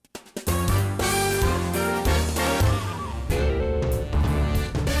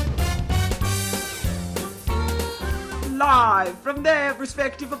live from their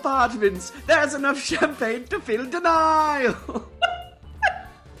respective apartments. There's enough champagne to fill denial.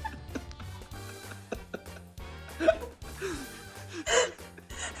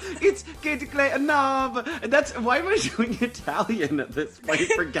 It's Katie Clay and Nava. And that's why am I doing Italian at this point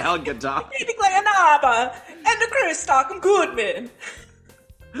for Gal Gadot? Katie Clay and Nava and the Chris Stockton Goodman.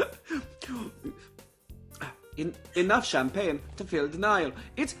 Enough champagne to fill denial.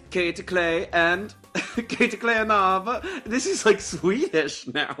 It's Katie Clay and Katie Clay and Nava. This is like Swedish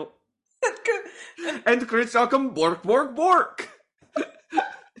now. And Chris Stockton Bork Bork Bork.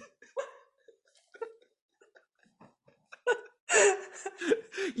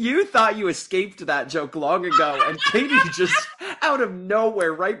 You thought you escaped that joke long ago, and Katie just, out of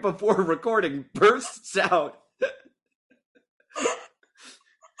nowhere, right before recording, bursts out.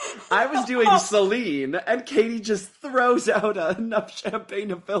 I was doing Celine, and Katie just throws out enough champagne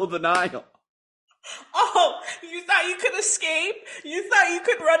to fill the Nile. Oh, you thought you could escape? You thought you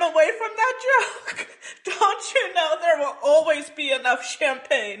could run away from that joke? Don't you know there will always be enough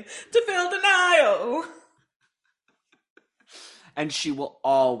champagne to fill the Nile? And she will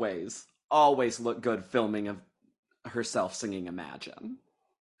always, always look good filming of herself singing Imagine.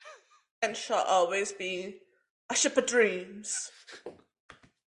 And she'll always be a ship of dreams.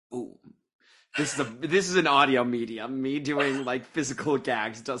 Ooh. This is an audio medium. Me doing, like, physical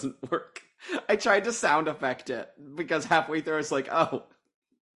gags doesn't work. I tried to sound effect it, because halfway through I was like, oh.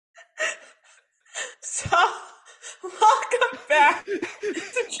 So, welcome back to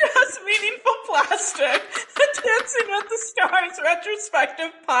Just Meaningful Plastic, the Dancing with the Stars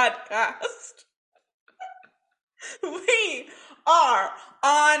retrospective podcast. We are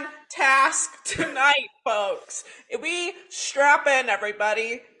on task tonight, folks. We strap in,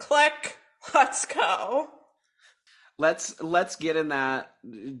 everybody. Click. Let's go. Let's get in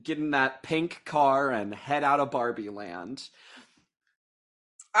that pink car and head out of Barbie Land.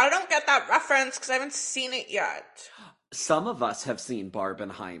 I don't get that reference because I haven't seen it yet. Some of us have seen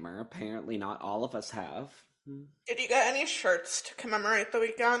Barbenheimer. Apparently not all of us have. Did you get any shirts to commemorate the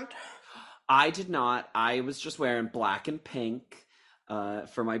weekend? I did not. I was just wearing black and pink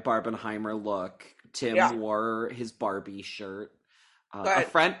for my Barbenheimer look. Tim wore his Barbie shirt. A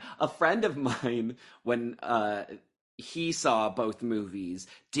friend of mine, when he saw both movies,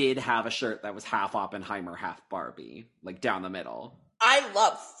 did have a shirt that was half Oppenheimer, half Barbie, like down the middle. I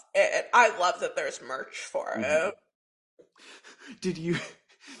love it. I love that there's merch for it. Did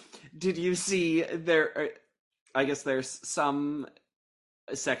you see there? I guess there's some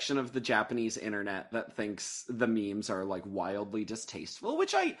section of the Japanese internet that thinks the memes are like wildly distasteful,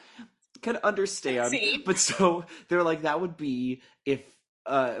 which I can understand. But so they're like, that would be if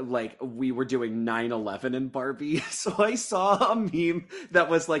like we were doing 9/11 in Barbie. So I saw a meme that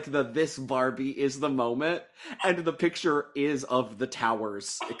was like this Barbie is the moment, and the picture is of the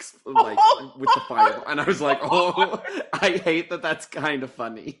towers like with the fire, and I was like, oh, I hate that. That's kind of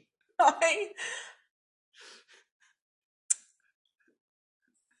funny.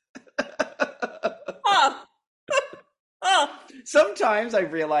 Sometimes I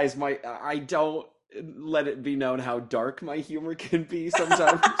realize I don't let it be known how dark my humor can be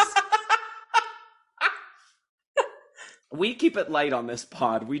sometimes. We keep it light on this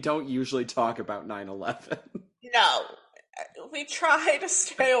pod. We don't usually talk about 9/11. No. We try to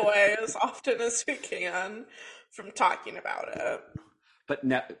stay away as often as we can from talking about it. But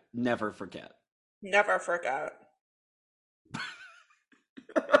never forget. Never forget.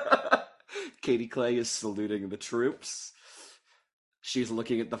 Katie Clay is saluting the troops. She's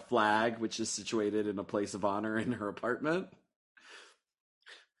looking at the flag, which is situated in a place of honor in her apartment.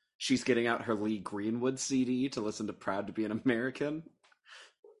 She's getting out her Lee Greenwood CD to listen to Proud to be an American.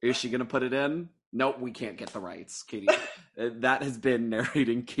 Is she going to put it in? Nope, we can't get the rights. Katie, that has been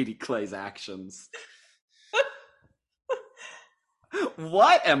narrating Katie Clay's actions.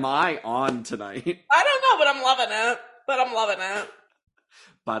 What am I on tonight? I don't know, but I'm loving it.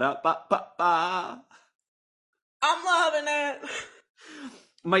 Ba-da-ba-ba-ba. I'm loving it.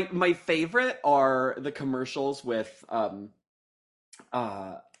 My favorite are the commercials with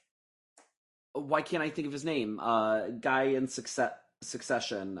why can't I think of his name? Guy in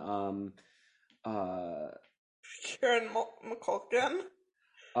Succession. Kieran McCulkin.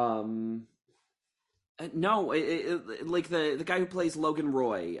 No, like the guy who plays Logan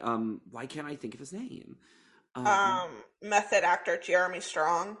Roy. Why can't I think of his name? Method actor Jeremy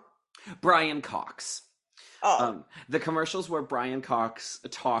Strong. Brian Cox. Oh. The commercials where Brian Cox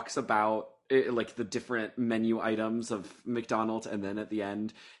talks about like the different menu items of McDonald's, and then at the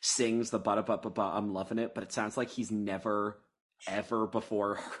end sings the ba-da-ba-ba-ba, I'm loving it, but it sounds like he's never ever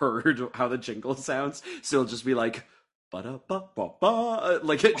before heard how the jingle sounds, so it'll just be like, ba-da-ba-ba-ba.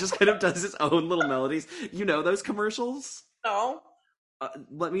 Like it just kind of does its own little melodies. You know those commercials? No,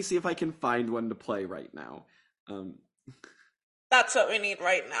 Let me see if I can find one to play right now. Um, that's what we need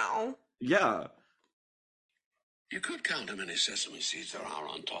right now. yeah. You could count how many sesame seeds there are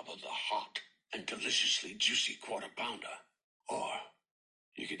on top of the hot and deliciously juicy quarter pounder. Or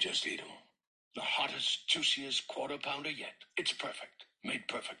you could just eat them. The hottest, juiciest quarter pounder yet. It's perfect. Made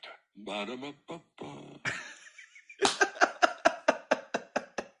perfecter. Ba-da-ba-ba-ba.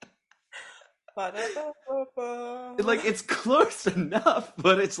 Ba-da-ba-ba-ba. Like it's close enough,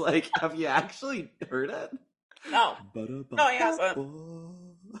 but it's like, have you actually heard it? No, no, he hasn't.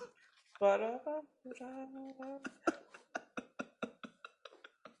 Ba-da-ba-ba-ba. Ba-da-ba-ba-ba.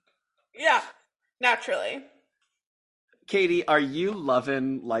 Yeah, naturally. Katie, are you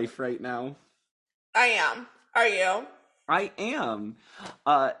loving life right now? I am. Are you? I am.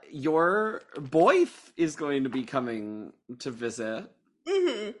 Your boy is going to be coming to visit.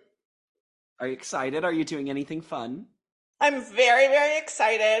 Mm-hmm. Are you excited? Are you doing anything fun? I'm very, very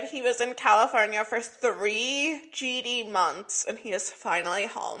excited. He was in California for 3 GD months, and he is finally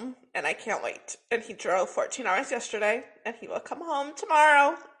home, and I can't wait. And he drove 14 hours yesterday, and he will come home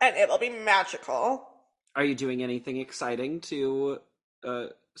tomorrow, and it will be magical. Are you doing anything exciting to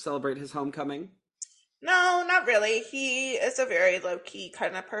celebrate his homecoming? No, not really. He is a very low-key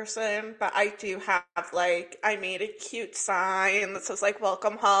kind of person, but I do have, like, I made a cute sign that says, like,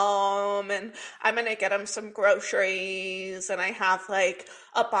 welcome home, and I'm gonna get him some groceries, and I have, like,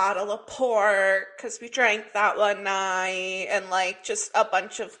 a bottle of pork, because we drank that one night, and, like, just a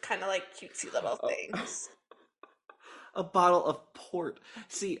bunch of kind of, like, cutesy little things. A bottle of port.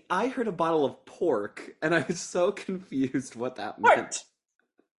 See, I heard a bottle of pork, and I was so confused what that meant. Port!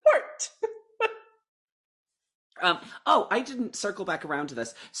 Port! Oh, I didn't circle back around to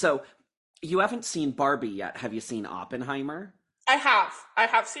this. So, you haven't seen Barbie yet. Have you seen Oppenheimer? I have. I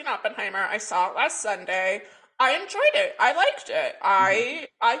have seen Oppenheimer. I saw it last Sunday. I enjoyed it. I liked it. Mm-hmm.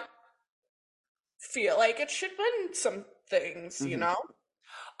 I feel like it should win some things, you Mm-hmm. know?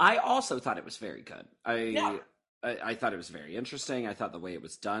 I also thought it was very good. Yeah. I thought it was very interesting. I thought the way it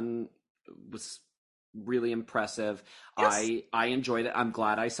was done was really impressive. Yes. I enjoyed it. I'm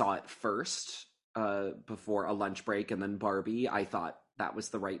glad I saw it first before a lunch break and then Barbie. I thought that was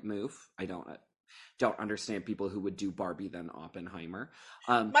the right move. I don't understand people who would do Barbie then Oppenheimer.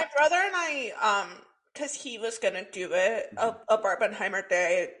 My brother and I, because he was gonna do it, Mhm. a Barbenheimer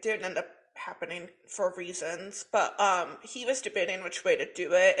day. It didn't end up happening for reasons, but he was debating which way to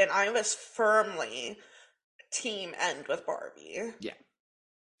do it, and I was firmly team end with Barbie. Yeah.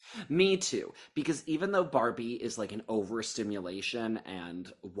 Me too, because even though Barbie is like an overstimulation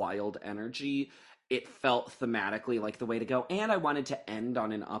and wild energy, it felt thematically like the way to go. And I wanted to end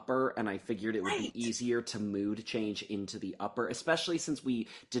on an upper, and I figured it would be Right. easier to mood change into the upper, especially since we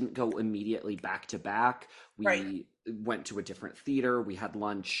didn't go immediately back to back. Right. We went to a different theater, we had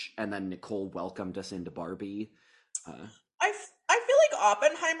lunch, and then Nicole welcomed us into Barbie. Uh, I feel like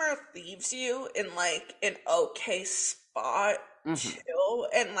Oppenheimer leaves you in like an okay spot mhm. too.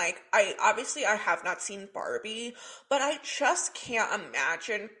 And like I have not seen Barbie, but I just can't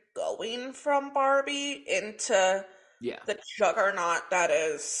imagine going from Barbie into Yeah. the juggernaut that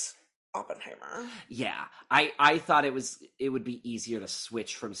is Oppenheimer. Yeah, I thought it would be easier to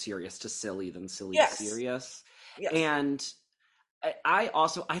switch from serious to silly than silly to Yes. serious. Yes. And I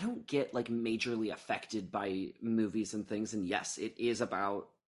also I don't get like majorly affected by movies and things, and yes, it is about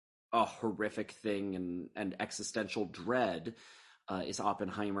a horrific thing and existential dread is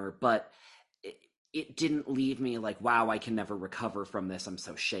Oppenheimer, but it didn't leave me like, wow, I can never recover from this. I'm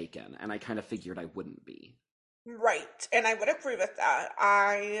so shaken, and I kind of figured I wouldn't be. Right, and I would agree with that.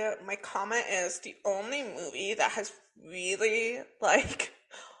 My comment is the only movie that has really like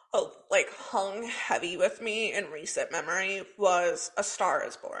hung heavy with me in recent memory was A Star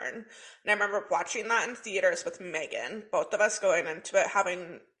Is Born. And I remember watching that in theaters with Megan, both of us going into it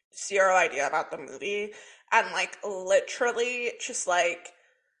having zero idea about the movie and like literally just like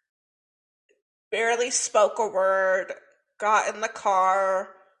barely spoke a word, got in the car,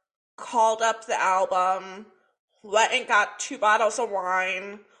 called up the album, went and got 2 bottles of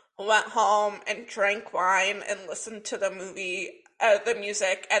wine, went home and drank wine and listened to the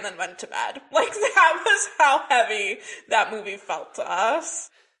music, and then went to bed. Like, that was how heavy that movie felt to us.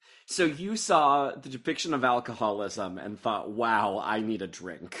 So you saw the depiction of alcoholism and thought, wow, I need a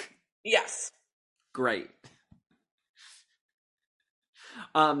drink. Yes. Great.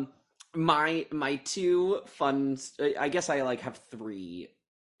 Um, my two fun. I guess I like have three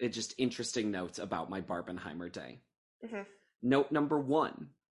just interesting notes about my Barbenheimer day. Hmm. Note number one: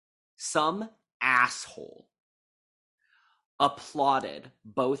 some asshole applauded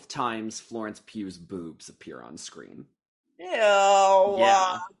both times Florence Pugh's boobs appear on screen. Ew.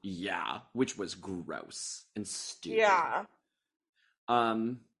 Yeah, which was gross and stupid. Yeah.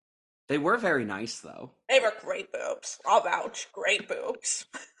 They were very nice though. They were great boobs. I'll vouch. Great boobs.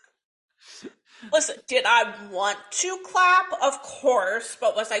 Listen, did I want to clap? Of course,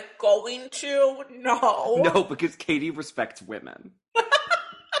 but was I going to? No. No, because Katie respects women.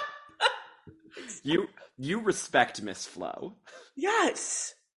 You respect Miss Flo.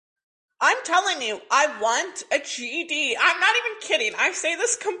 Yes. I'm telling you, I want a GD. I'm not even kidding. I say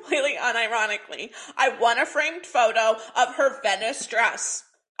this completely unironically. I want a framed photo of her Venice dress.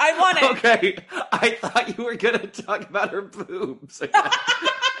 I want it. Okay, I thought you were gonna talk about her boobs. I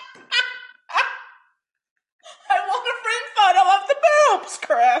want a framed photo of the boobs,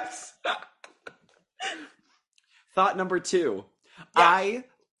 Chris. Thought number 2. Yeah. I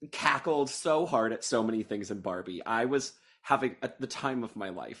cackled so hard at so many things in Barbie. I was having at the time of my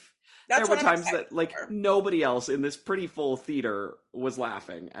life. That's there were what I'm times excited that like for. nobody else in this pretty full theater was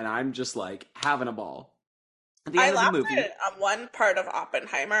laughing, and I'm just like having a ball. At the I end of the laughed movie, at one part of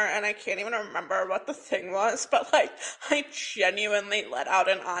Oppenheimer, and I can't even remember what the thing was, but like I genuinely let out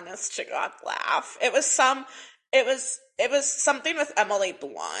an honest to God laugh. It was something with Emily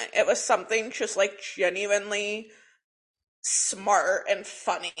Blunt. It was something just like genuinely smart and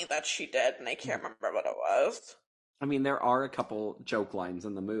funny that she did, and I can't remember what it was. I mean, there are a couple joke lines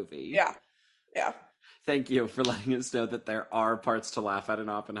in the movie. Yeah. Thank you for letting us know that there are parts to laugh at in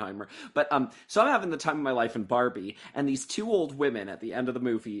Oppenheimer. But so I'm having the time of my life in Barbie, and these 2 old women at the end of the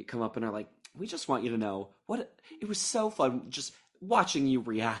movie come up and are like, "We just want you to know what it was so fun just watching you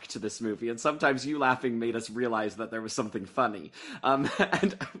react to this movie, and sometimes you laughing made us realize that there was something funny."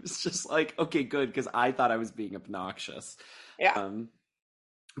 And I was just like, "Okay, good," because I thought I was being obnoxious. Yeah.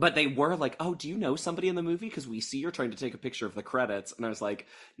 But they were like, "Oh, do you know somebody in the movie? Because we see you're trying to take a picture of the credits." And I was like,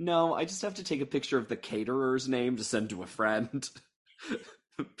 "No, I just have to take a picture of the caterer's name to send to a friend."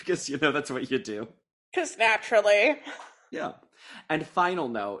 Because, that's what you do. Because naturally. Yeah. And final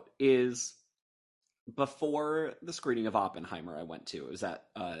note is, before the screening of Oppenheimer I went to, it was at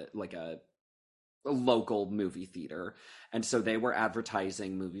like a local movie theater. And so they were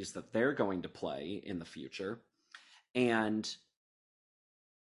advertising movies that they're going to play in the future. And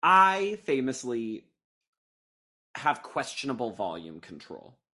I famously have questionable volume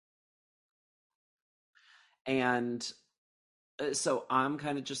control. And so I'm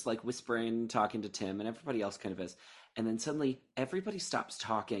kind of just like whispering, talking to Tim, and everybody else kind of is. And then suddenly everybody stops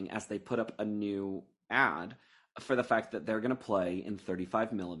talking as they put up a new ad for the fact that they're going to play in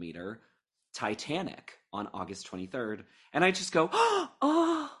 35 millimeter Titanic on August 23rd. And I just go,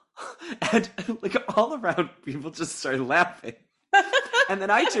 "Oh," and like all around people just started laughing. And then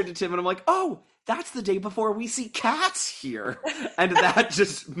I turned to Tim and I'm like, "Oh, that's the day before we see Cats here." And that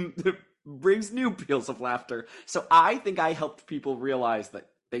just brings new peals of laughter. So I think I helped people realize that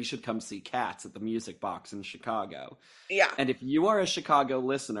they should come see Cats at the Music Box in Chicago. Yeah. And if you are a Chicago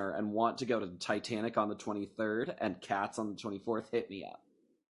listener and want to go to Titanic on the 23rd and Cats on the 24th, hit me up.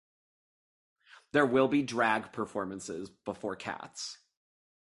 There will be drag performances before Cats.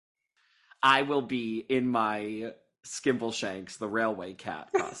 I will be in my Skimbleshanks, the railway cat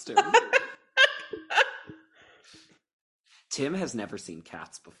costume. Tim has never seen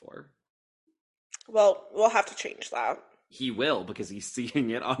Cats before. Well, we'll have to change that. He will, because he's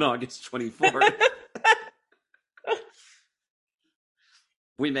seeing it on August 24th.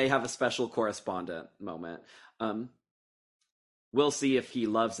 We may have a special correspondent moment. We'll see if he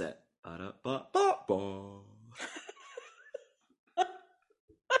loves it.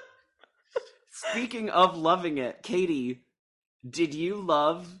 Speaking of loving it, Katie, did you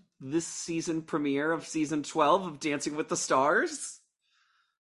love this season premiere of season 12 of Dancing with the Stars?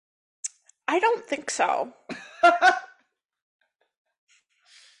 I don't think so.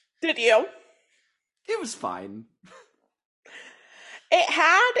 Did you? It was fine. It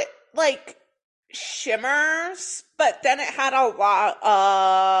had, like, shimmers, but then it had a lot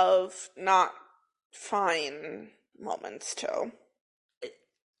of not fine moments, too.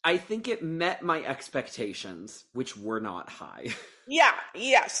 I think it met my expectations, which were not high. Yeah,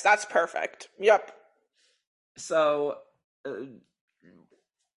 yes, that's perfect. Yep. So,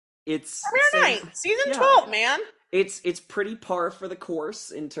 it's... Premiere night, season 12, man. It's pretty par for the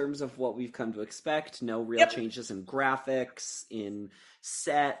course in terms of what we've come to expect. No real changes in graphics, in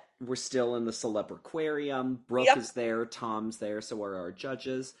set. We're still in the Celebraquarium. Brooke is there, Tom's there, so are our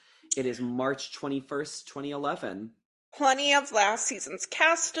judges. It is March 21st, 2011. Plenty of last season's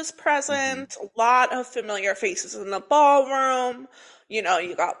cast is Hmm. present, a lot of familiar faces in the ballroom. You know,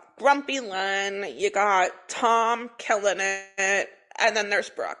 you got Grumpy Lynn, you got Tom killing it, and then there's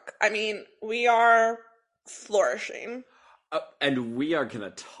Brooke. I mean, we are flourishing. And we are going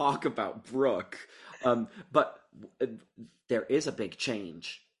to talk about Brooke. But uh, there is a big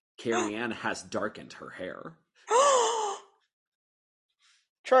change. Carrie Ann has darkened her hair.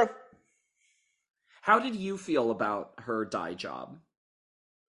 True. How did you feel about her dye job?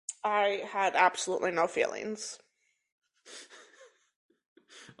 I had absolutely no feelings.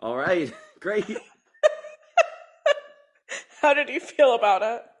 All right, great. How did you feel about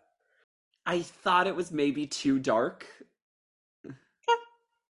it? I thought it was maybe too dark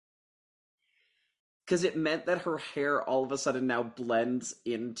because it meant that her hair all of a sudden now blends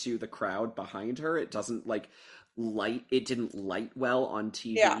into the crowd behind her. It doesn't like light, it didn't light well on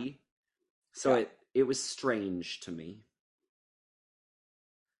Yeah, TV. So yeah, it was strange to me.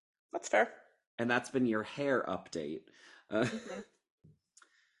 that's fair. And that's been your hair update. Uh, Hmm.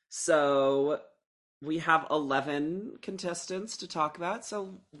 so we have 11 contestants to talk about,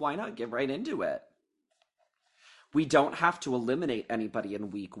 so why not get right into it? We don't have to eliminate anybody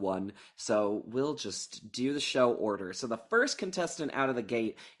in week one, so we'll just do the show order. So the first contestant out of the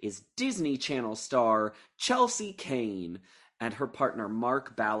gate is Disney Channel star Chelsea Kane and her partner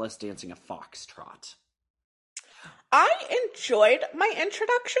Mark Ballas dancing a foxtrot. I enjoyed my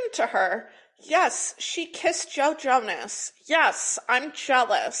introduction to her. Yes, she kissed Joe Jonas. Yes, I'm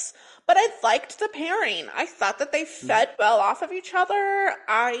jealous. But I liked the pairing. I thought that they Mhm. fed well off of each other.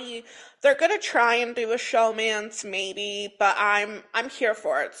 They're gonna try and do a showmance maybe, but I'm here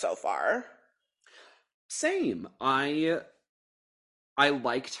for it so far. Same. I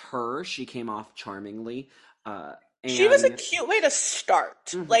liked her. She came off charmingly. She was a And cute way to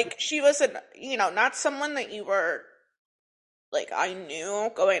start. Mhm. Like she was not someone that you were like I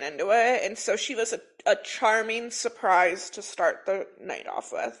knew going into it, and so she was a charming surprise to start the night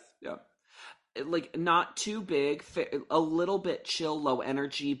off with. Yeah. Like not too big, a little bit chill, low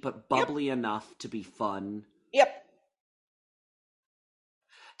energy, but Yep, bubbly enough to be fun. yep.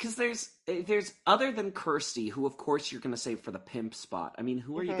 Because there's other than Kirsty, who of course you're gonna save for the pimp spot. I mean,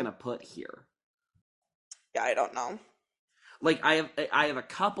 who are you Hmm. gonna put here? Yeah, I don't know. Like I have a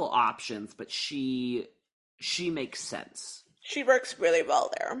couple options, but she makes sense. She works really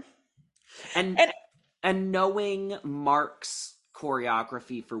well there. And And and knowing Mark's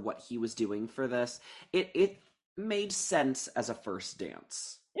choreography for what he was doing for this, it made sense as a first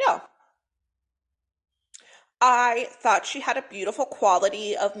dance. yeah, I thought she had a beautiful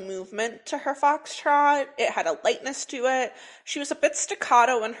quality of movement to her foxtrot. It had a lightness to it. She was a bit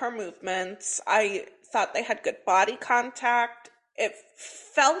staccato in her movements. I thought they had good body contact. It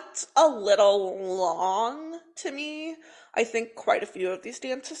felt a little long to me. I think quite a few of these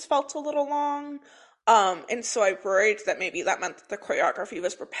dances felt a little long. And so I worried that maybe that meant that the choreography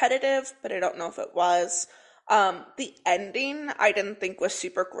was repetitive, but I don't know if it was. The ending I didn't think was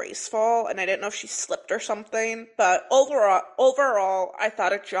super graceful, and I didn't know if she slipped or something. But overall, I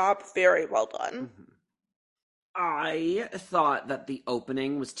thought a job very well done. Mhm. I thought that the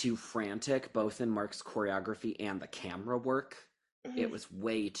opening was too frantic, both in Mark's choreography and the camera work. It Mhm. was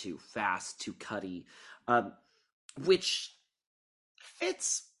way too fast, too cutty, um, which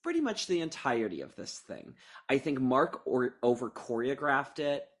fits pretty much the entirety of this thing. I think Mark over choreographed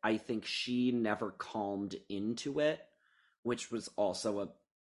it. I think she never calmed into it, which was also a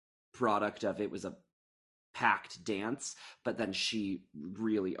product of it was a packed dance, but then she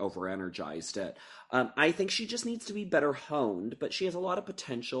really over energized it. I think she just needs to be better honed, but she has a lot of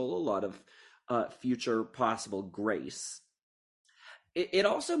potential, a lot of future possible grace. It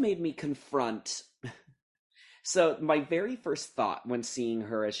also made me confront. So, my very first thought when seeing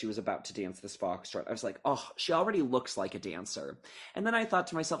her as she was about to dance this foxtrot, I was like, oh, she already looks like a dancer. And then I thought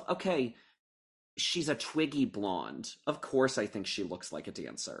to myself, okay, she's a twiggy blonde. Of course, I think she looks like a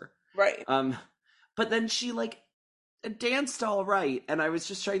dancer. Right. Um, but then she like danced all right, and I was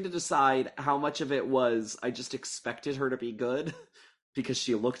just trying to decide how much of it was I just expected her to be good because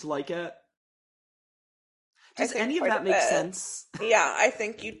she looked like it. I Does think any of quite a that make bit. sense? Yeah, I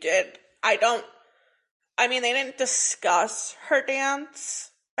think you did. I mean, they didn't discuss her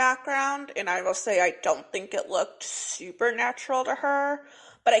dance background, and I will say I don't think it looked supernatural to her,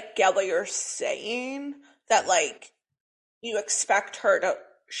 but I get what you're saying, that like you expect her to,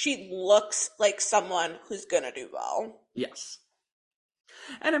 she looks like someone who's gonna do well. Yes.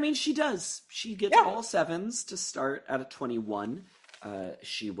 And I mean, she does. She gets Yeah, all sevens to start at a 21.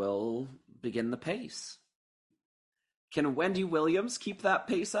 She will begin the pace. Can Wendy Williams keep that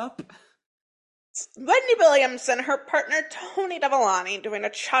pace up? Wendy Williams and her partner Tony Devolani doing a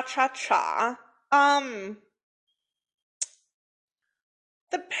cha-cha-cha.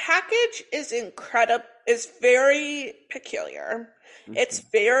 The package is incredible, is very peculiar. Mhm. It's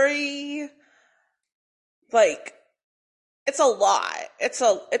very, like, it's a lot. It's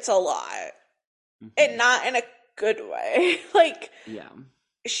a lot. And not in a good way. Like, Yeah.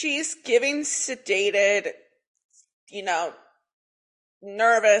 she's giving sedated,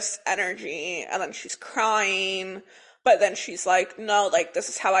 nervous energy, and then she's crying, but then she's like, no, like, this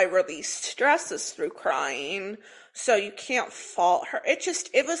is how I release stress, is through crying, so you can't fault her. It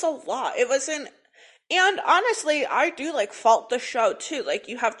was a lot. It wasn't, and honestly, I do, like, fault the show, too. Like,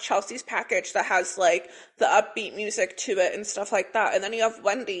 you have Chelsea's package that has, like, the upbeat music to it and stuff like that, and then you have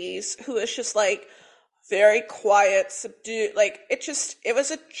Wendy's, who is just, like, very quiet, subdued, like, it was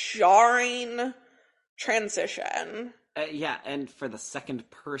a jarring transition. Yeah, and for the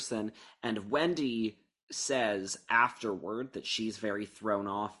second person, and Wendy says afterward that she's very thrown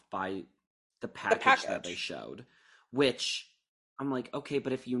off by the package that they showed, which I'm like, okay,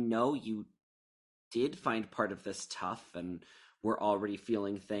 but if you did find part of this tough and were already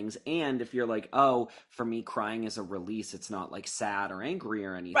feeling things, and if you're like, oh, for me, crying is a release, it's not like sad or angry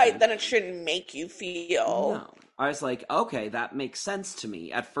or anything. Right, then it shouldn't make you feel. No. I was like, okay, that makes sense to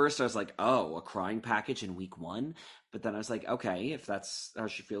me. At first, I was like, oh, a crying package in week 1? But then I was like, okay, if that's how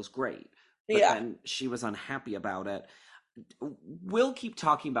she feels, great. But then she was unhappy about it. We'll keep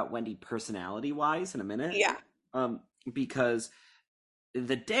talking about Wendy personality-wise in a minute. Yeah. Because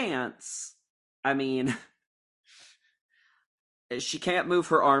the dance, I mean, she can't move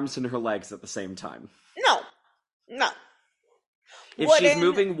her arms and her legs at the same time. No. If she's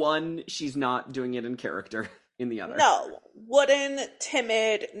moving one, she's not doing it in character in the other. No. Wooden,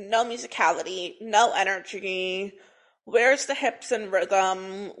 timid, no musicality, no energy. Where's the hips and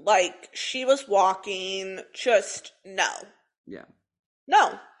rhythm? Like, she was walking, just no. Yeah.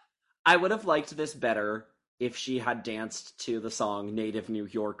 No. I would have liked this better if she had danced to the song Native New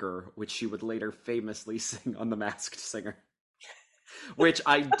Yorker, which she would later famously sing on The Masked Singer. Which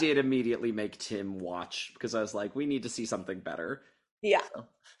I did immediately make Tim watch, because I was like, we need to see something better. Yeah. So,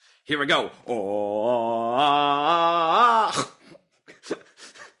 here we go. Oh,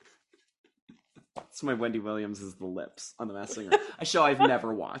 it's my Wendy Williams is the lips on The Masked Singer. A show I've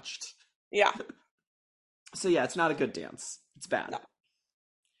never watched. Yeah. So yeah, it's not a good dance. It's bad.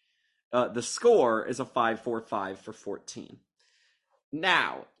 No. The score is a 5.45 for 14.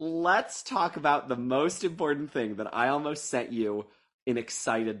 Now, let's talk about the most important thing that I almost sent you an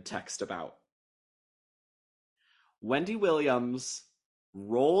excited text about. Wendy Williams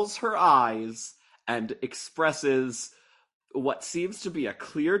rolls her eyes and expresses what seems to be a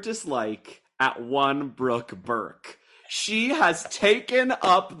clear dislike at one Brooke Burke. She has taken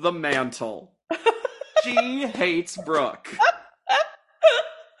up the mantle. She hates Brooke.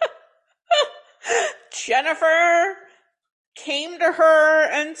 Jennifer came to her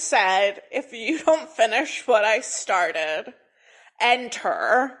and said, if you don't finish what I started,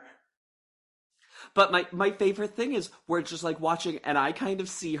 enter. But my favorite thing is we're just like watching, and I kind of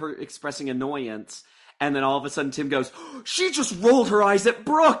see her expressing annoyance, and then all of a sudden Tim goes, she just rolled her eyes at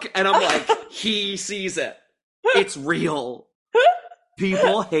Brooke, and I'm like, he sees it. It's real.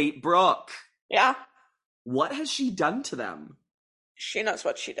 People hate Brooke. Yeah. What has she done to them? She knows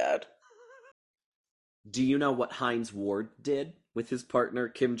what she did. Do you know what Hines Ward did with his partner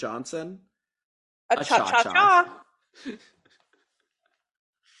Kim Johnson? A cha-cha-cha.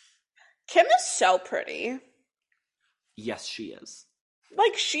 Kim is so pretty. Yes, she is.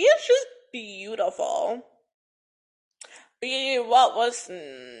 Like, she is just beautiful. What was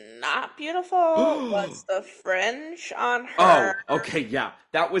not beautiful was the fringe on her. Oh, okay, yeah.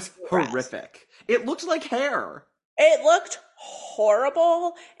 That was horrific. It looked like hair. It looked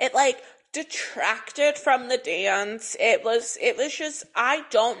horrible. It, like, detracted from the dance. It was just, I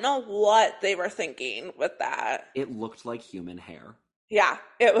don't know what they were thinking with that. It looked like human hair. Yeah,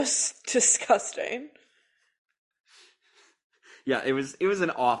 it was disgusting. Yeah, it was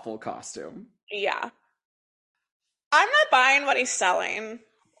an awful costume. Yeah. I'm not buying what he's selling.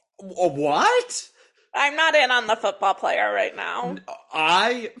 What? I'm not in on the football player right now.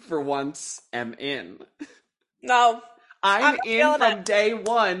 I, for once, am in. No. I'm in from day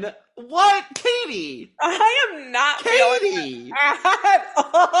one. What? Katie! I am not Katie! at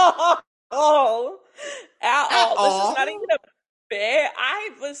all. This is not even a bit. I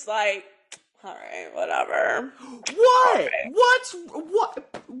was like, all right, whatever. What? Okay.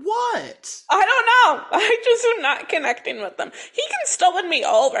 What? I don't know. I just am not connecting with them. He can still win me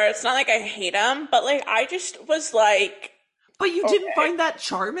over. It's not like I hate him, but like I just was like. But you didn't find that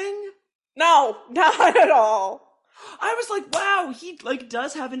charming? No, not at all. I was like, wow, he like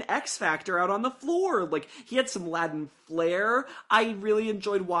does have an X factor out on the floor. Like he had some Latin flair. I really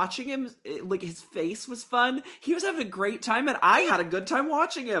enjoyed watching him. Like his face was fun. He was having a great time, and I had a good time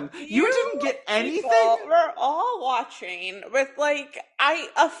watching him. You didn't get anything? We're all watching with like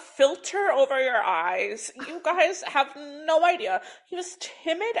a filter over your eyes. You guys have no idea. He was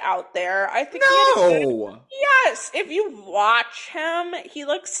timid out there. I think he had a good. No. Yes, if you watch him, he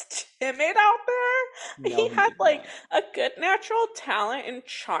looks timid out there. No, He he had did like not. a good natural talent and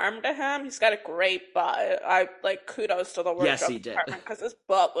charm to him. He's got a great butt. I like kudos to the Yes, wardrobe he did. department because his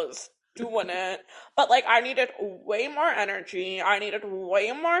butt was doing it. But like I needed way more energy. I needed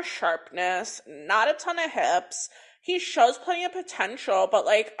way more sharpness, not a ton of hips. He shows plenty of potential, but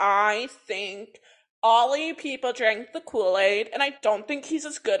like I think all you people drank the Kool-Aid, and I don't think he's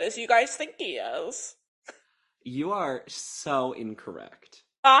as good as you guys think he is. You are so incorrect.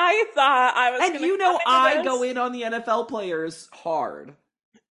 I thought I was And gonna you know come into I this. go in on the NFL players hard.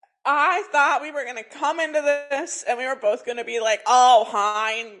 I thought we were gonna come into this and we were both gonna be like, oh,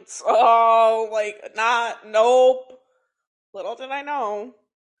 Heinz, oh, like, not, nope. Little did I know.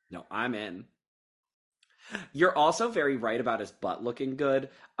 No, I'm in. You're also very right about his butt looking good.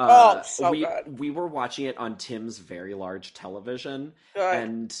 So we good. we were watching it on Tim's very large television, Good.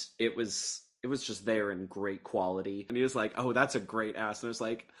 and it was just there in great quality. And he was like, "Oh, that's a great ass," and I was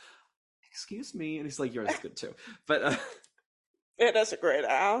like, "Excuse me," and he's like, "Yours is good too." But It is a great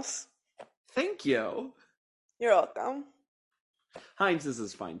ass. thank you. You're welcome. Heinz's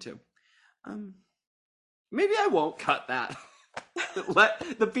is fine too. Maybe I won't cut that.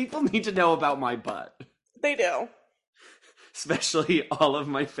 Let the people need to know about my butt. They do. Especially all of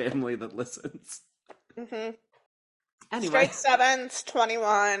my family that listens. Mm-hmm. Anyway. Straight sevens,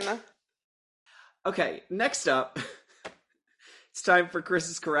 21. Okay, next up, it's time for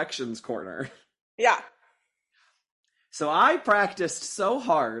Chris's Corrections Corner. Yeah. So I practiced so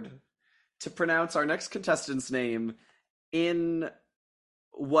hard to pronounce our next contestant's name in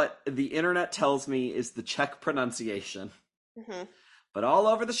what the internet tells me is the Czech pronunciation. Mm-hmm. But all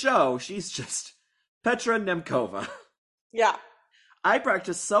over the show, she's just Petra Nemkova. Yeah. I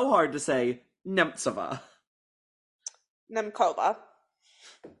practiced so hard to say Nemtsova. Nemkova.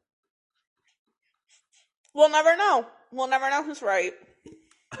 We'll never know. We'll never know who's right.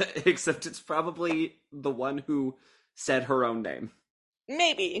 Except it's probably the one who said her own name.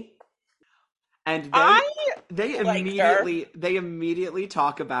 Maybe. And they immediately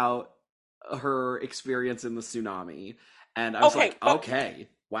talk about her experience in the tsunami. And I was okay,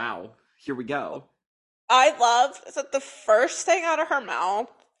 wow, here we go. I love that the first thing out of her mouth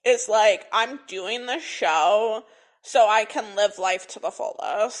is like, I'm doing this show so I can live life to the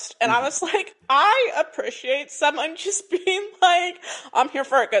fullest. And I was like, I appreciate someone just being like, I'm here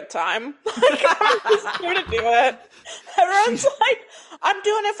for a good time. Like, I'm just here to do it. Everyone's like, I'm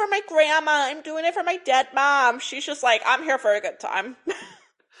doing it for my grandma. I'm doing it for my dead mom. She's just like, I'm here for a good time.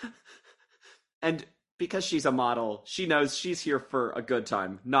 And because she's a model, she knows she's here for a good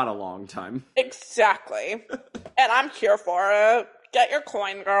time, not a long time. Exactly. And I'm here for it. Get your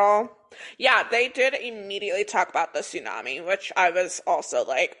coin, girl. Yeah, they did immediately talk about the tsunami, which I was also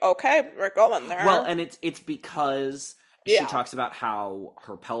like, okay, we're going there. Well, and it's because she talks about how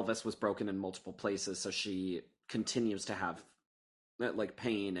her pelvis was broken in multiple places, so she continues to have like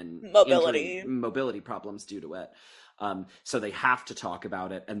pain and mobility problems due to it. So they have to talk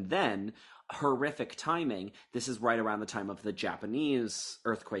about it. And then horrific timing. This is right around the time of the Japanese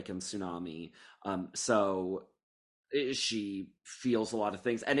earthquake and tsunami. So she feels a lot of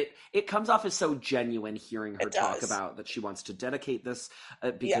things, and it comes off as so genuine hearing her talk about that she wants to dedicate this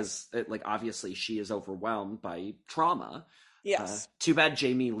because like obviously she is overwhelmed by trauma. Yes. Too bad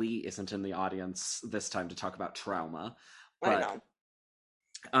Jamie Lee isn't in the audience this time to talk about trauma. But,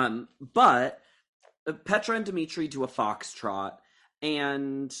 I know. But Petra and Dimitri do a foxtrot,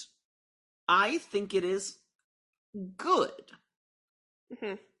 and I think it is good.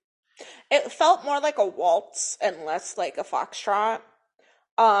 Mm-hmm. It felt more like a waltz and less like a foxtrot.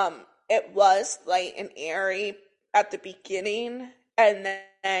 It was light and airy at the beginning, and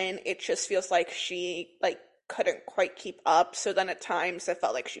then it just feels like she like couldn't quite keep up. So then at times it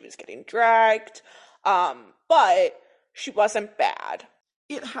felt like she was getting dragged. But she wasn't bad.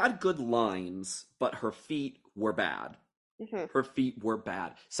 It had good lines, but her feet were bad. Mm-hmm. Her feet were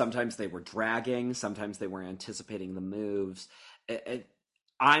bad. Sometimes they were dragging. Sometimes they were anticipating the moves.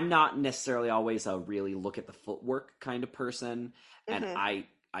 I'm not necessarily always a really look at the footwork kind of person, and I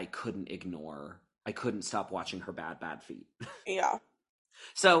couldn't stop watching her bad feet. Yeah.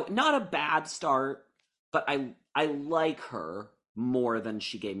 So not a bad start, but I like her. more than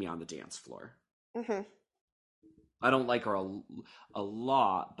she gave me on the dance floor. Mm-hmm. I don't like her a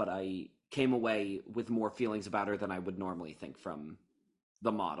lot, but I came away with more feelings about her than I would normally think from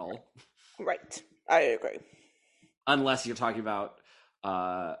the model. Right. I agree. Unless you're talking about,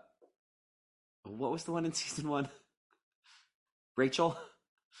 what was the one in season 1? Rachel?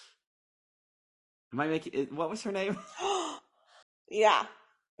 Am I making it? What was her name? Yeah.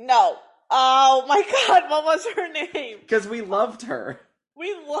 No. Oh my God, what was her name? Because we loved her.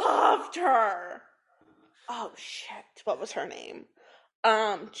 We loved her. Oh shit, what was her name?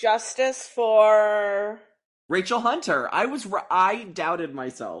 Justice for Rachel Hunter. I doubted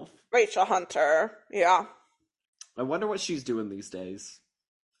myself. Rachel Hunter. Yeah. I wonder what she's doing these days.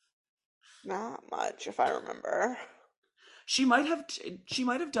 Not much, if I remember. She might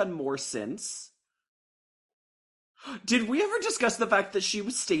have done more since. Did we ever discuss the fact that she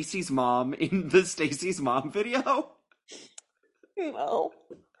was Stacy's mom in the Stacy's mom video? No.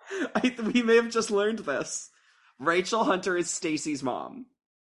 We may have just learned this. Rachel Hunter is Stacy's mom.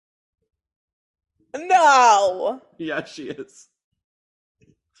 No. Yeah, she is.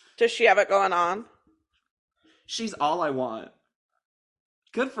 Does she have it going on? She's all I want.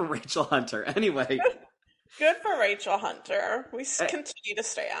 Good for Rachel Hunter. Anyway. Good for Rachel Hunter. We continue to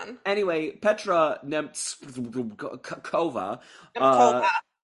stand. Anyway, Petra Nemtsova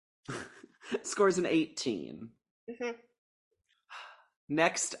scores an 18. Mm-hmm.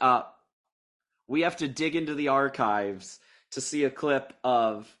 Next up, we have to dig into the archives to see a clip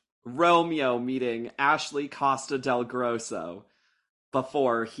of Romeo meeting Ashley Costa del Grosso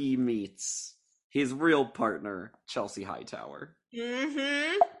before he meets his real partner, Chelsea Hightower.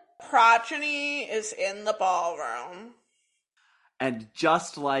 Mm-hmm. Progeny is in the ballroom. And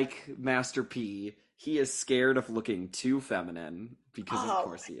just like Master P, he is scared of looking too feminine, because of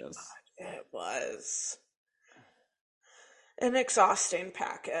course he is. God, it was an exhausting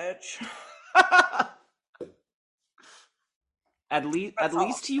package. At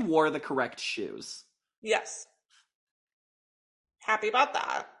least he wore the correct shoes. Yes. Happy about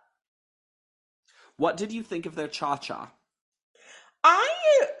that. What did you think of their cha-cha? I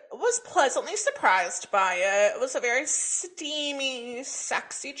was pleasantly surprised by it. It was a very steamy,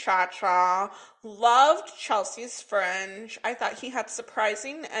 sexy cha-cha. Loved Chelsea's fringe. I thought he had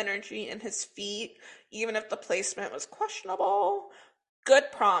surprising energy in his feet, even if the placement was questionable.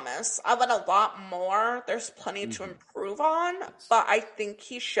 Good promise. I want a lot more. There's plenty to improve on, but I think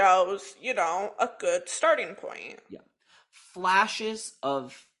he shows, a good starting point. Yeah. Flashes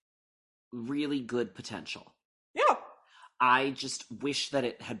of really good potential. Yeah. I just wish that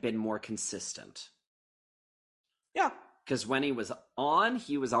it had been more consistent. Yeah. Because when he was on,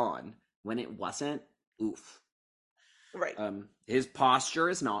 he was on. When it wasn't, oof. Right. His posture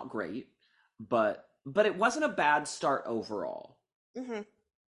is not great, but it wasn't a bad start overall. Mm-hmm.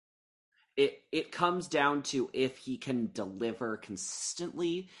 It comes down to if he can deliver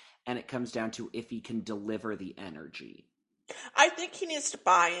consistently, and it comes down to if he can deliver the energy. I think he needs to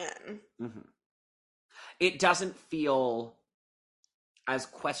buy in. Mm-hmm. It doesn't feel as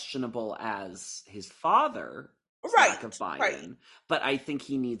questionable as his father's lack of buy-in, right. But I think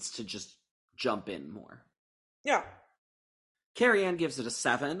he needs to just jump in more. Yeah. Carrie Ann gives it a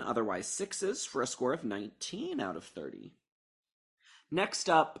 7, otherwise 6s, for a score of 19 out of 30. Next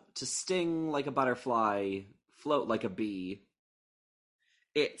up, to sting like a butterfly, float like a bee,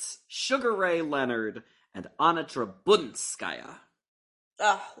 it's Sugar Ray Leonard and Anna Drabunskaya.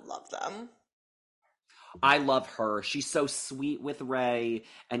 Oh, love them. I love her. She's so sweet with Ray,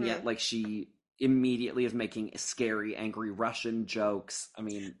 and yet, she immediately is making scary, angry Russian jokes. I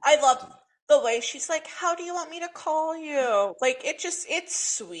mean, I love the way she's like, "How do you want me to call you?" It's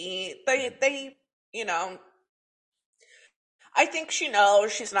sweet. They, I think she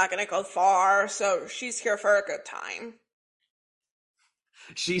knows she's not going to go far, so she's here for a good time.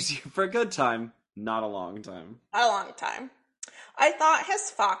 She's here for a good time, not a long time. A long time. I thought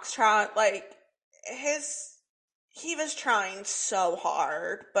his foxtrot, he was trying so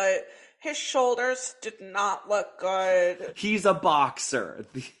hard, but his shoulders did not look good. He's a boxer.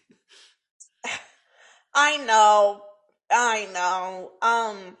 I know.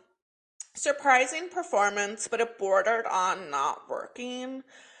 Surprising performance, but it bordered on not working.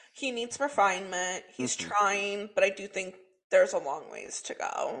 He needs refinement. He's trying, but I do think there's a long ways to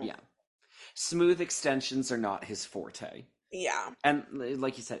go. Yeah. Smooth extensions are not his forte. Yeah. And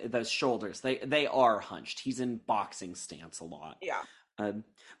like you said, those shoulders, they are hunched. He's in boxing stance a lot. Yeah.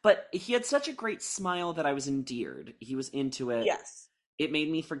 But he had such a great smile that I was endeared. He was into it. Yes. It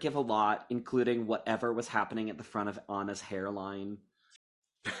made me forgive a lot, including whatever was happening at the front of Anna's hairline.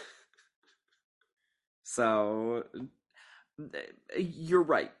 So, You're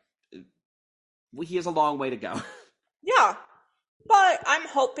right. He has a long way to go. Yeah, but I'm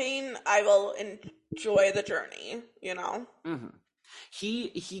hoping I will enjoy the journey, you know? hmm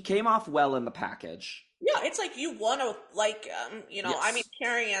He came off well in the package. Yeah, it's like you want to like him, you know? I mean, Yes.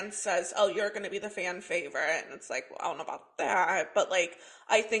 Carrie Ann says, "Oh, you're going to be the fan favorite," and it's like, well, I don't know about that, but like,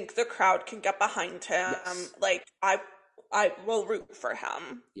 I think the crowd can get behind him. Yes. Like, I will root for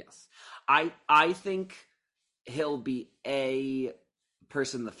him. Yes. I think he'll be a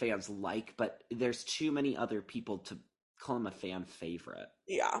person the fans like, but there's too many other people to call him a fan favorite.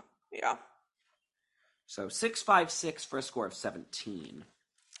 Yeah, yeah. So 656 for a score of 17.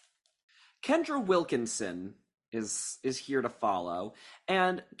 Kendra Wilkinson is here to follow.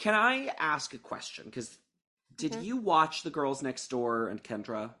 And can I ask a question? Because did Mhm. you watch The Girls Next Door and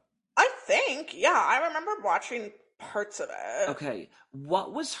Kendra? I think, yeah, I remember watching parts of it. Okay,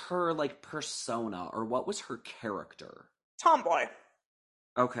 what was her like persona or what was her character? Tomboy.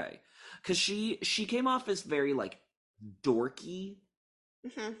 Okay, because she came off as very like dorky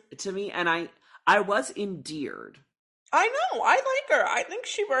Hmm. to me, and I was endeared. I know. I like her. I think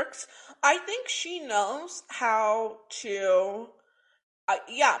she works. I think she knows how to,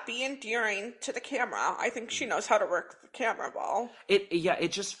 yeah, be endearing to the camera. I think she knows how to work the camera well.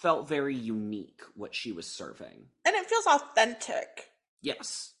 It just felt very unique what she was serving. And it feels authentic.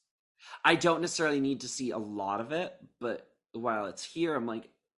 Yes. I don't necessarily need to see a lot of it, but while it's here, I'm like,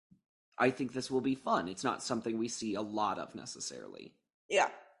 I think this will be fun. It's not something we see a lot of necessarily. Yeah.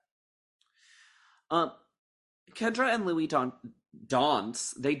 Um, Kendra and Louis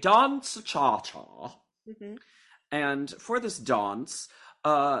dance. They dance cha-cha. Hmm. And for this dance,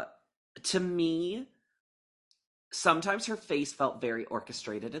 to me, sometimes her face felt very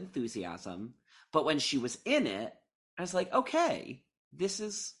orchestrated enthusiasm, but when she was in it, I was like, okay, this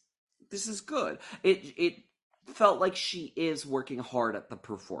is good. It felt like she is working hard at the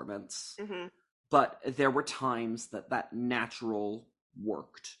performance, Hmm. but there were times that natural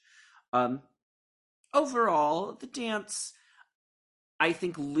worked. Um, Overall, the dance, I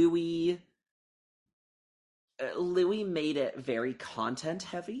think Louis made it very content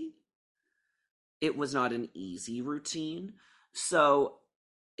heavy. It was not an easy routine. So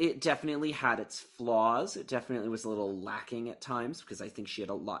it definitely had its flaws. It definitely was a little lacking at times because I think she had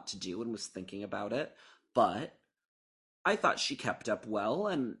a lot to do and was thinking about it. But I thought she kept up well,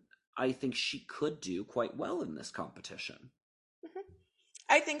 and I think she could do quite well in this competition.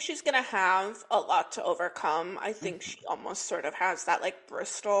 I think she's gonna have a lot to overcome. I think she almost sort of has that like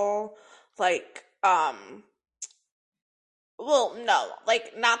Bristol, like well, no,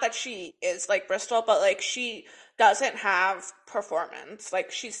 like not that she is like Bristol, but like she doesn't have performance.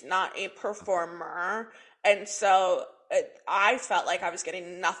 Like she's not a performer, and so I felt like I was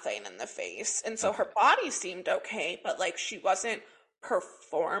getting nothing in the face, and so Okay. her body seemed okay, but like she wasn't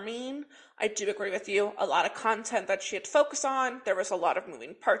performing. I do agree with you. A lot of content that she had to focus on. There was a lot of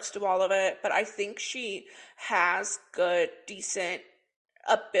moving parts to all of it, but I think she has good, decent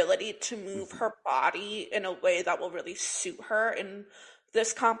ability to move Mhm. her body in a way that will really suit her in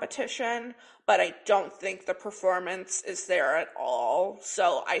this competition, but I don't think the performance is there at all.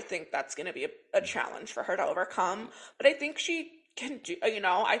 So I think that's going to be a challenge for her to overcome. But I think she can do,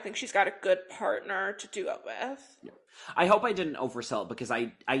 I think she's got a good partner to do it with. Yeah. I hope I didn't oversell it because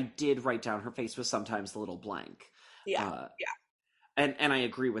I did write down her face was sometimes a little blank. Yeah. Uh, Yeah. and I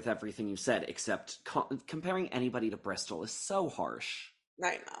agree with everything you said, except comparing anybody to Bristol is so harsh.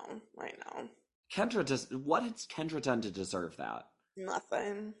 I know. I know. What has Kendra done to deserve that?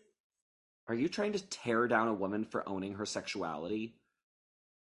 Nothing. Are you trying to tear down a woman for owning her sexuality?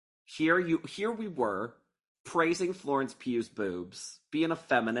 Here we were praising Florence Pugh's boobs, being a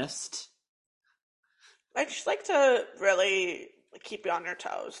feminist. I just like to really keep you on your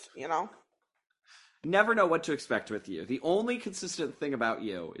toes, you know? Never know what to expect with you. The only consistent thing about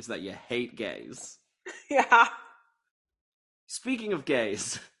you is that you hate gays. Yeah. Speaking of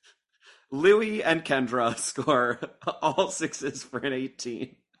gays, Louis and Kendra score all sixes for an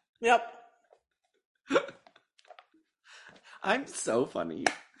 18. Yep. I'm so funny.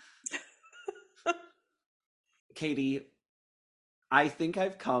 Katie, I think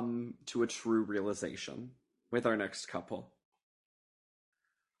I've come to a true realization with our next couple.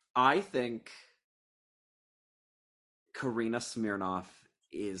 I think Karina Smirnoff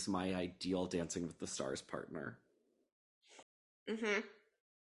is my ideal Dancing with the Stars partner. Mm-hmm.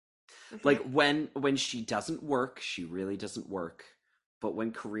 Mm-hmm. Like when she doesn't work, she really doesn't work. But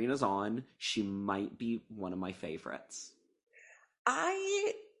when Karina's on, she might be one of my favorites.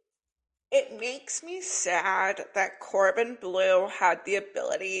 I It makes me sad that Corbin Blue had the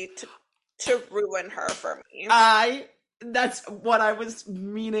ability to ruin her for me. I That's what I was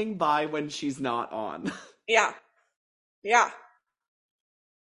meaning by when she's not on. Yeah. Yeah.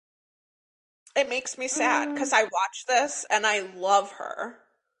 It makes me sad because I watch this and I love her.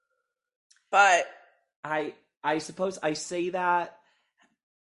 But I I suppose I say that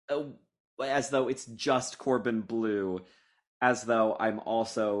uh, as though it's just Corbin Blue, as though I'm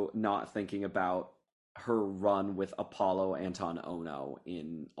also not thinking about her run with Apollo Anton Ono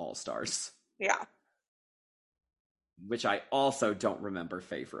in All Stars, yeah, which I also don't remember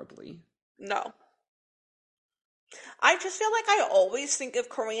favorably. no. I just feel like I always think of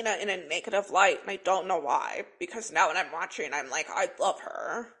Karina in a negative light, and I don't know why. Because now when I'm watching, I'm like, I love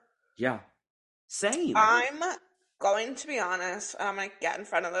her. Yeah, same. I'm going to be honest, and I'm going to get in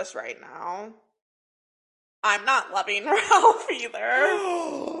front of this right now. I'm not loving Ralph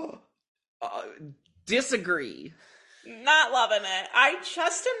either. uh, Disagree. Not loving it. I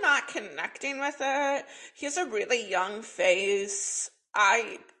just am not connecting with it. He has a really young face.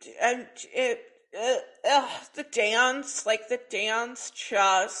 And it, the dance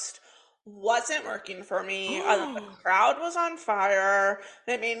just wasn't working for me. The crowd was on fire.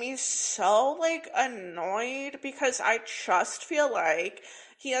 And it made me so, like, annoyed because I just feel like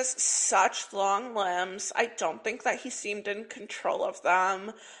he has such long limbs. I don't think that he seemed in control of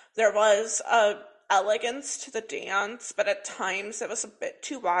them. There was a elegance to the dance, but at times it was a bit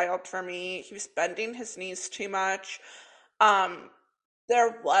too wild for me. He was bending his knees too much. Um,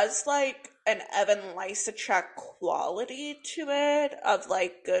 there was like an Evan Lysacek quality to it of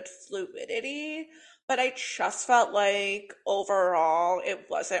like good fluidity, but I just felt like overall it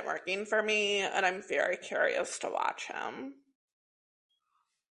wasn't working for me, and I'm very curious to watch him.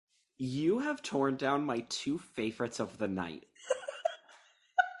 You have torn down my two favorites of the night.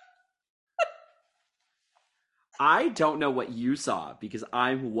 I don't know what you saw because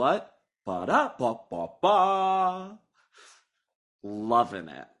I'm what? Ba-da-ba-ba-ba. Loving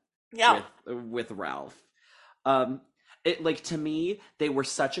it Yeah, with Ralph. Um, it like to me, they were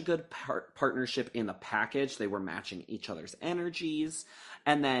such a good partnership in the package. They were matching each other's energies,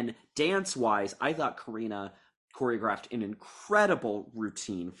 and then dance wise, I thought Karina choreographed an incredible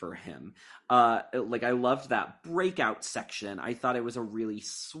routine for him. Like I loved that breakout section. I thought it was a really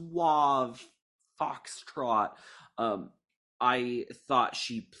suave foxtrot. Um, I thought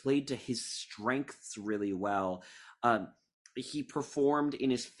she played to his strengths really well. Um, he performed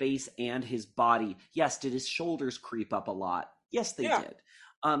in his face and his body. Yes, did his shoulders creep up a lot? Yes, they yeah.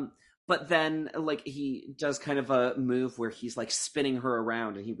 did. But then like he does kind of a move where he's like spinning her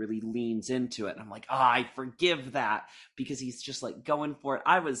around and he really leans into it. And I'm like, I forgive that because he's just like going for it.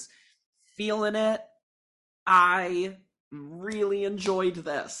 I was feeling it. I really enjoyed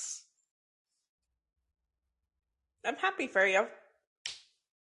this. I'm happy for you.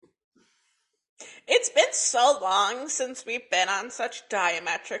 It's been so long since we've been on such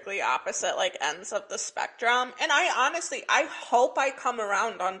diametrically opposite like ends of the spectrum, and I hope I come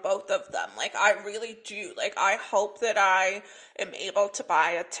around on both of them. Like I really do. Like I hope that I am able to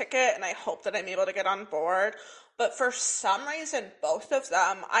buy a ticket and I hope that I'm able to get on board. But for some reason, both of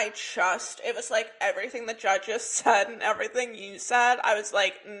them, it was like everything the judges said and everything you said. I was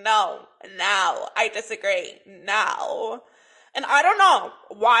like, no, I disagree, no. And I don't know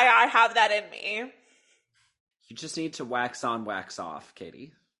why I have that in me. You just need to wax on, wax off,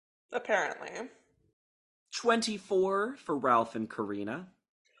 Katie. Apparently. 24 for Ralph and Karina.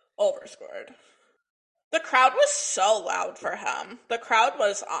 Overscored. The crowd was so loud for him. The crowd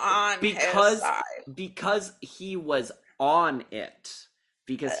was on his side. Because he was on it.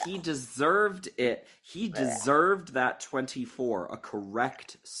 Because he deserved it. He deserved that 24, a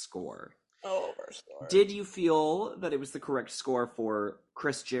correct score. Overscored. Did you feel that it was the correct score for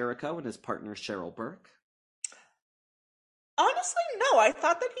Chris Jericho and his partner Cheryl Burke? Honestly, no. I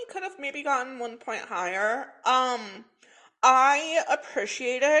thought that he could have maybe gotten 1 point higher. I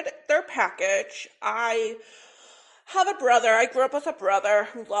appreciated their package. I have a brother. I grew up with a brother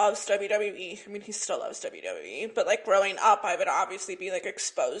who loves WWE. I mean, he still loves WWE, but like growing up, I would obviously be like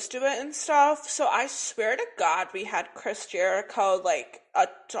exposed to it and stuff. So I swear to God, we had Chris Jericho like a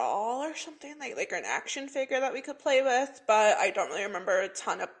doll or something, like an action figure that we could play with, but I don't really remember a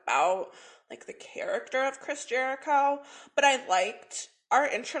ton about like the character of Chris Jericho. But I liked our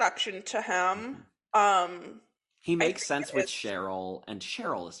introduction to him. He makes sense with Cheryl, and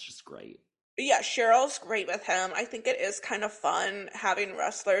Cheryl is just great. Yeah, Cheryl's great with him. I think it is kind of fun having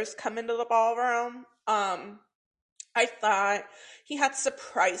wrestlers come into the ballroom. I thought he had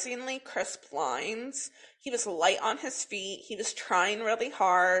surprisingly crisp lines. He was light on his feet. He was trying really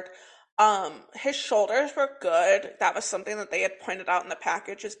hard. His shoulders were good. That was something that they had pointed out in the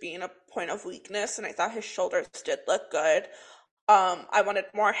package as being a point of weakness, and I thought his shoulders did look good. I wanted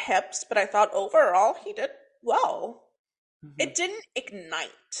more hips, but I thought overall he did well. It didn't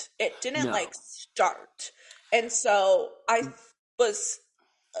ignite. It didn't No. start. And so I was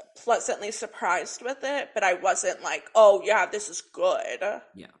pleasantly surprised with it, but I wasn't like, oh yeah, this is good.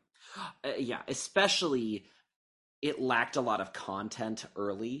 Yeah. Yeah, especially it lacked a lot of content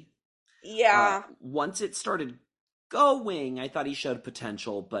early. Yeah. Once it started going, I thought he showed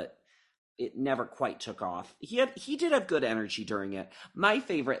potential, but it never quite took off. He did have good energy during it. My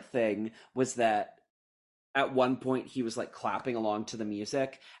favorite thing was that at one point he was like clapping along to the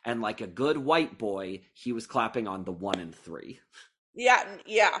music, and like a good white boy, he was clapping on the 1 and 3. Yeah,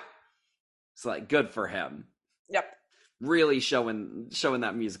 yeah. So like good for him. Yep. Really showing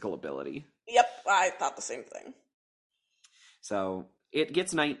that musical ability. Yep, I thought the same thing. So it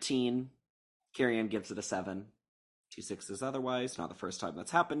gets 19. Carrie Ann gives it a 7. 2 6s otherwise. Not the first time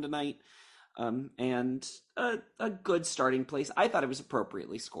that's happened tonight. And a good starting place. I thought it was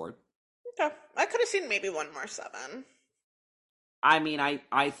appropriately scored. Okay. I could have seen maybe one more 7. I mean,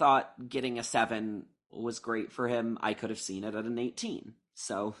 I thought getting a 7 was great for him. I could have seen it at an 18.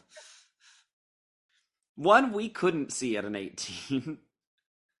 So, one we couldn't see at an 18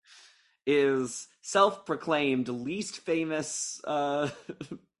 is self-proclaimed least famous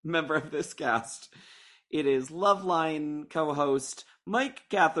member of this cast. It is Loveline co-host Mike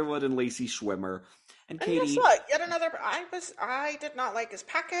Catherwood and Lacey Schwimmer. And Katie, guess what? Yet another. I did not like his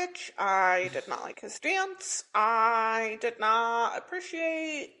package. I did not like his dance. I did not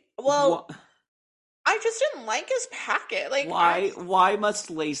appreciate. Well, I just didn't like his packet. Like, why must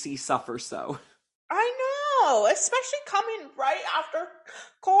Lacey suffer so? I know, especially coming right after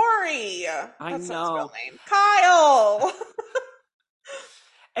Corey. I That's his know. real name, Kyle.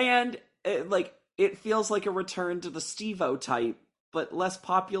 And it feels like a return to the Steve-O type, but less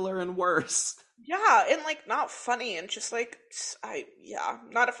popular and worse. Yeah, and like not funny, and just like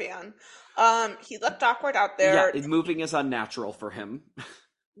not a fan. He looked awkward out there. Yeah, moving is unnatural for him.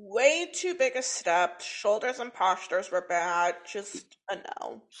 Way too big a step. Shoulders and postures were bad. Just a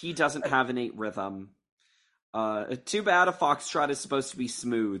no. He doesn't have innate rhythm. Too bad a foxtrot is supposed to be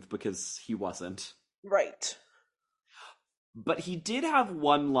smooth, because he wasn't. Right. But he did have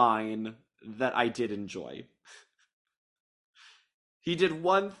one line that I did enjoy. He did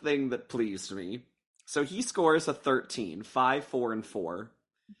one thing that pleased me. So he scores a 13, 5, 4, and 4.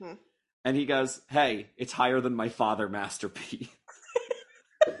 Mm-hmm. And he goes, hey, it's higher than my father, Master P.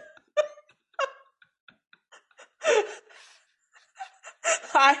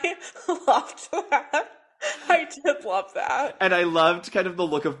 I loved that. I did love that. And I loved kind of the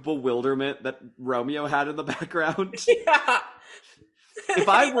look of bewilderment that Romeo had in the background. Yeah.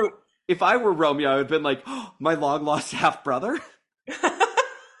 If I were Romeo, I would have been like, oh, my long lost half brother.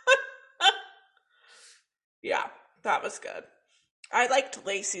 Yeah, that was good. I liked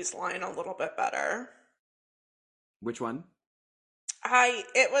Lacey's line a little bit better. Which one? I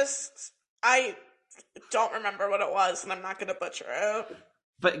don't remember what it was, and I'm not going to butcher it.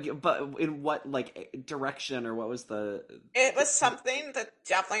 But in what direction, or what was the? It was something that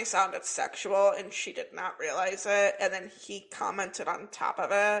definitely sounded sexual, and she did not realize it. And then he commented on top of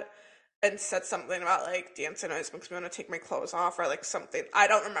it and said something about like dancing always makes me want to take my clothes off, or like something. I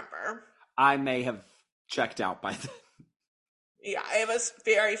don't remember. I may have checked out by then. Yeah, it was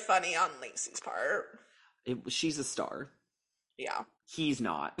very funny on Lacey's part. She's a star. Yeah. He's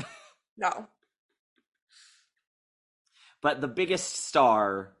not. No. But the biggest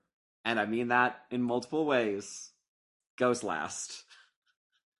star, and I mean that in multiple ways, goes last.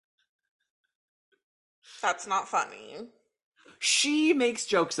 That's not funny. She makes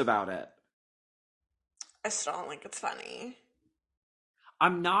jokes about it. I still don't think it's funny.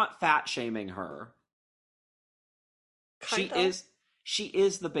 I'm not fat shaming her. Kinda. She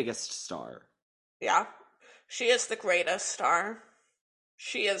is the biggest star. Yeah. She is the greatest star.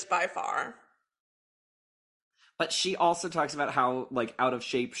 She is by far. But she also talks about how, out of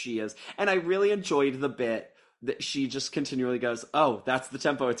shape she is. And I really enjoyed the bit that she just continually goes, oh, that's the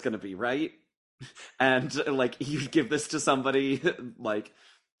tempo it's going to be, right? And, you give this to somebody,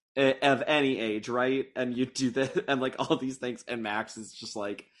 of any age, right? And you do this, and, all these things. And Max is just,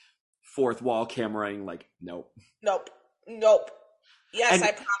 fourth wall cameraing, nope. Nope. Yes,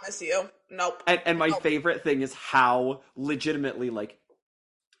 I promise you. Nope. And my favorite thing is how legitimately,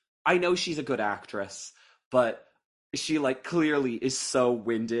 I know she's a good actress, but she clearly is so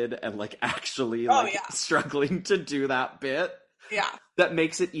winded and actually struggling to do that bit. Yeah. That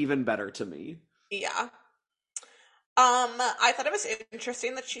makes it even better to me. Yeah. I thought it was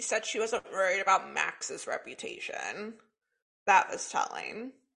interesting that she said she wasn't worried about Max's reputation. That was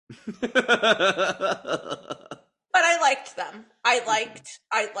telling. But I liked them. I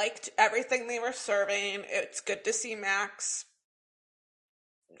liked everything they were serving. It's good to see Max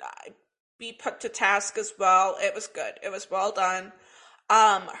be put to task as well. It was good. It was well done.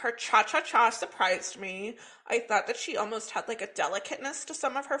 Her cha-cha-cha surprised me. I thought that she almost had like a delicateness to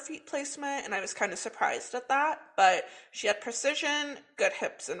some of her feet placement, and I was kind of surprised at that. But she had precision, good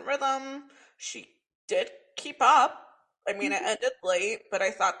hips and rhythm. She did keep up. I mean, it ended late, but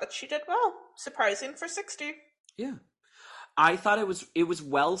I thought that she did well. Surprising for 60. Yeah. I thought it was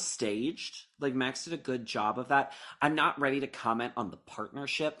well staged. Like Max did a good job of that. I'm not ready to comment on the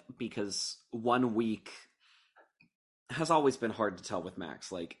partnership because 1 week has always been hard to tell with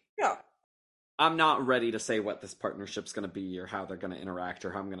Max. Like, Yeah. I'm not ready to say what this partnership's going to be or how they're going to interact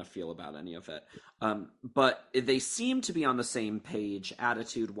or how I'm going to feel about any of it. But they seem to be on the same page,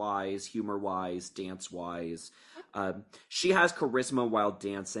 attitude-wise, humor-wise, dance-wise. She has charisma while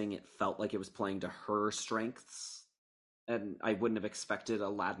dancing. It felt like it was playing to her strengths. And I wouldn't have expected a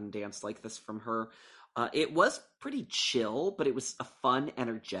Latin dance like this from her. It was pretty chill, but it was a fun,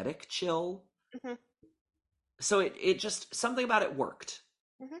 energetic chill. Mm-hmm. So it just, something about it worked.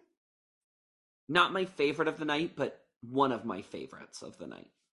 Mm-hmm. Not my favorite of the night, but one of my favorites of the night.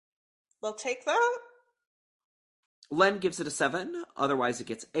 We'll take that. Len gives it a 7, otherwise it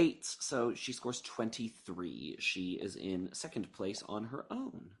gets 8, so she scores 23. She is in second place on her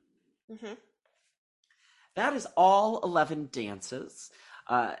own. Mm-hmm. That is all 11 dances.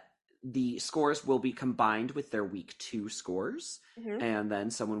 The scores will be combined with their week 2 scores, and then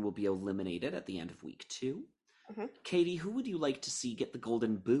someone will be eliminated at the end of week 2. Mm-hmm. Katie, who would you like to see get the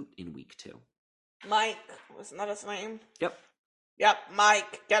golden boot in week 2? Mike, wasn't that his name? Yep. Yep,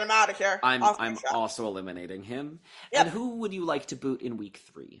 Mike, get him out of here. I'm also eliminating him. Yep. And who would you like to boot in week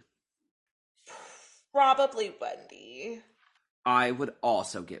 3? Probably Wendy. I would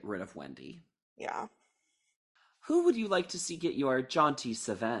also get rid of Wendy. Yeah. Who would you like to see get your jaunty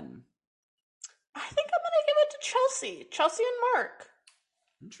Seven? I think I'm going to give it to Chelsea. Chelsea and Mark.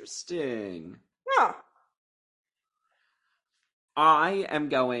 Interesting. Yeah. I am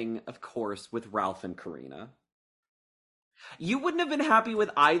going, of course, with Ralph and Karina. You wouldn't have been happy with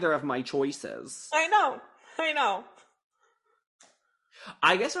either of my choices. I know.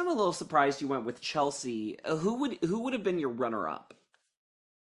 I guess I'm a little surprised you went with Chelsea. Who would have been your runner-up?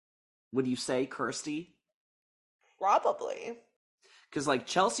 Would you say Kirsty? Probably. Because, like,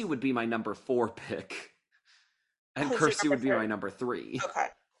 Chelsea would be my number 4 pick. And Kirsty would be my number 3. Okay.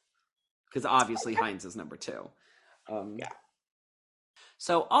 Because obviously Heinz is number 2. Yeah.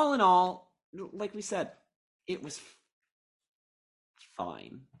 So, all in all, like we said, it was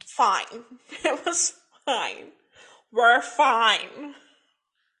fine. Fine. It was fine. We're fine.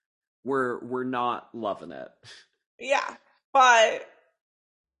 We're not loving it. Yeah, but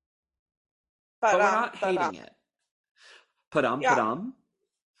we're not hating it. Put-um.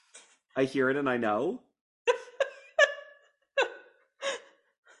 I hear it and I know.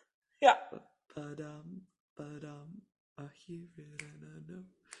 Yeah. Put-um. I hear it and I know.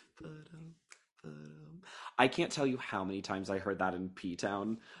 Put-um. I can't tell you how many times I heard that in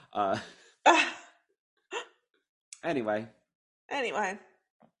P-Town. Anyway.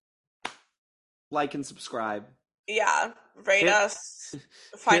 Like and subscribe. Yeah, rate us.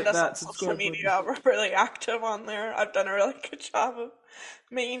 Find us on social media. We're really active on there. I've done a really good job of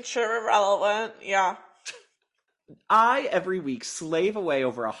making sure we're relevant. Yeah. I, every week, slave away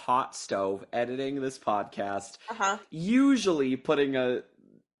over a hot stove editing this podcast. Usually putting a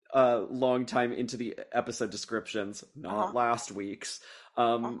long time into the episode descriptions, not last week's.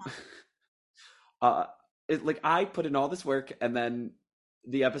 I put in all this work, and then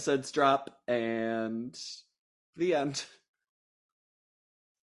the episodes drop, and the end.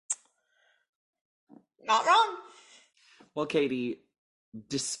 Not wrong. Well, Katie,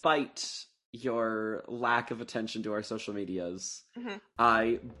 despite your lack of attention to our social medias,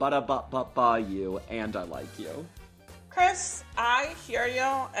 I but you, and I like you. Chris, I hear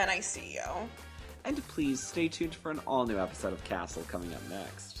you, and I see you. And please stay tuned for an all-new episode of Castle coming up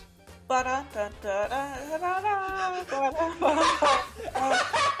next.